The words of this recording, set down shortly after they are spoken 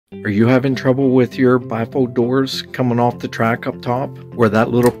Are you having trouble with your bifold doors coming off the track up top where that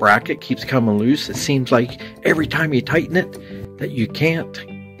little bracket keeps coming loose? It seems like every time you tighten it that you can't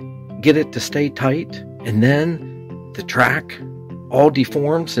get it to stay tight, and then the track all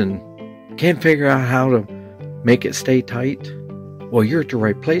deforms and can't figure out how to make it stay tight. Well, you're at the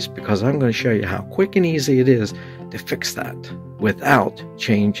right place, because I'm going to show you how quick and easy it is to fix that without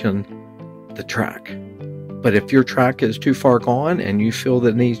changing the track. But if your track is too far gone and you feel that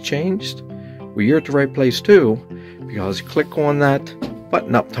it needs changed, well, you're at the right place too, because click on that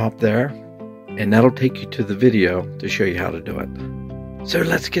button up top there and that'll take you to the video to show you how to do it. So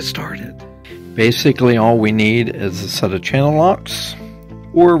let's get started. Basically, all we need is a set of channel locks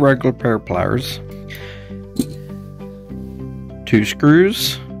or a regular pair of pliers, 2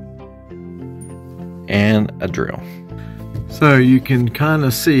 screws, and a drill. So you can kind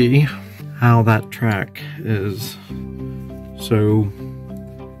of see how that track is so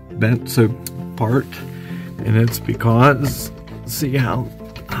bent, so apart, and it's because, see how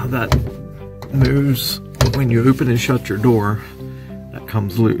that moves when you open and shut your door. That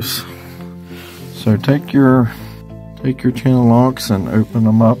comes loose. So take your channel locks and open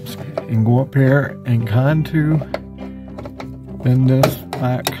them up and go up here and kind of bend this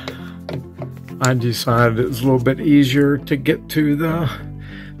back. I decided it was a little bit easier to get to the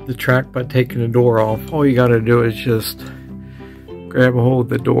track by taking the door off. All you got to do is just grab a hold of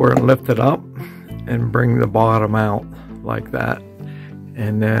the door and lift it up and bring the bottom out like that,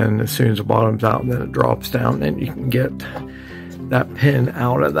 and then as soon as the bottom's out, then it drops down, then you can get that pin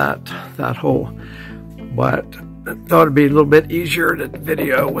out of that hole. But I thought it'd be a little bit easier to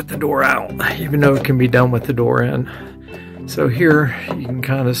video with the door out, even though it can be done with the door in. So here you can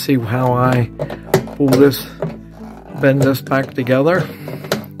kind of see how I pull this, bend this back together.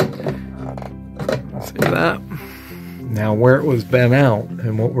 See that? Now where it was bent out,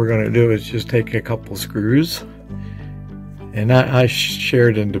 and what we're going to do is just take a couple screws, and I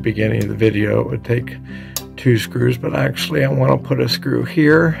shared in the beginning of the video it would take 2 screws, but actually I want to put a screw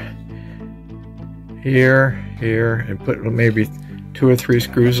here, here, and put maybe 2 or 3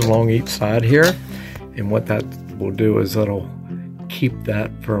 screws along each side here, and what that will do is it'll keep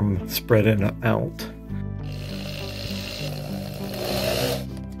that from spreading out.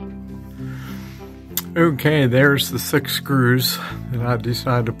 Okay, there's the 6 screws that I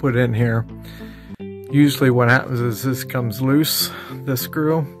decided to put in here. Usually what happens is this comes loose, this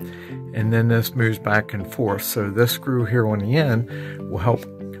screw, and then this moves back and forth. So this screw here on the end will help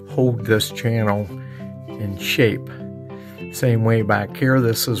hold this channel in shape. Same way back here,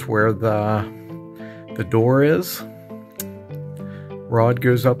 this is where the door is. Rod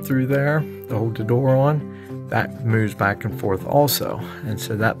goes up through there to hold the door on. That moves back and forth also, and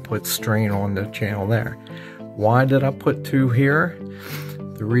so that puts strain on the channel there. Why did I put 2 here?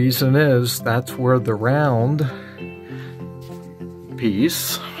 The reason is that's where the round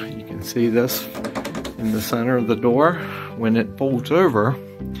piece, you can see this in the center of the door, when it folds over,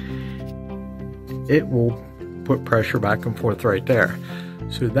 it will put pressure back and forth right there.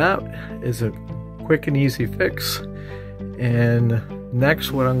 So that is a quick and easy fix. And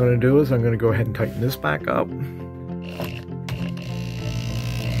next, what I'm going to do is I'm going to go ahead and tighten this back up.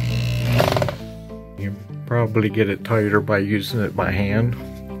 You probably get it tighter by using it by hand,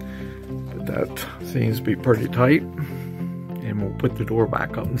 but that seems to be pretty tight. And we'll put the door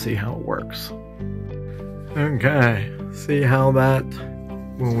back up and see how it works. Okay, see how that,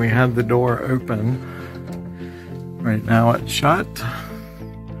 when we had the door open, right now it's shut.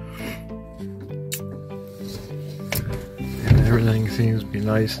 Everything seems to be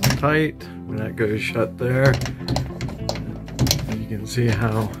nice and tight. When that goes shut there, you can see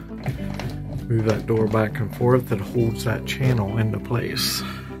how move that door back and forth, it holds that channel into place.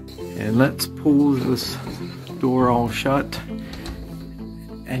 And let's pull this door all shut,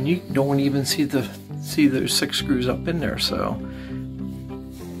 and you don't even see those 6 screws up in there, so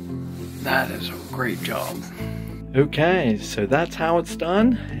that is a great job. Okay, so that's how it's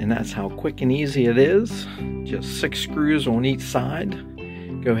done, and that's how quick and easy it is. Just 6 screws on each side.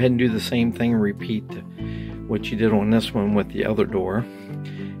 Go ahead and do the same thing, repeat what you did on this one with the other door,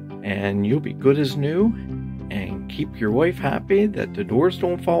 and you'll be good as new, and keep your wife happy that the doors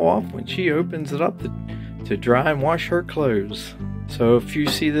don't fall off when she opens it up to dry and wash her clothes. So if you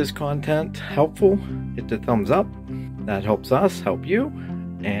see this content helpful, hit the thumbs up. That helps us help you.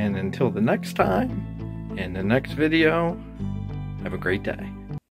 And until the next time, in the next video, have a great day.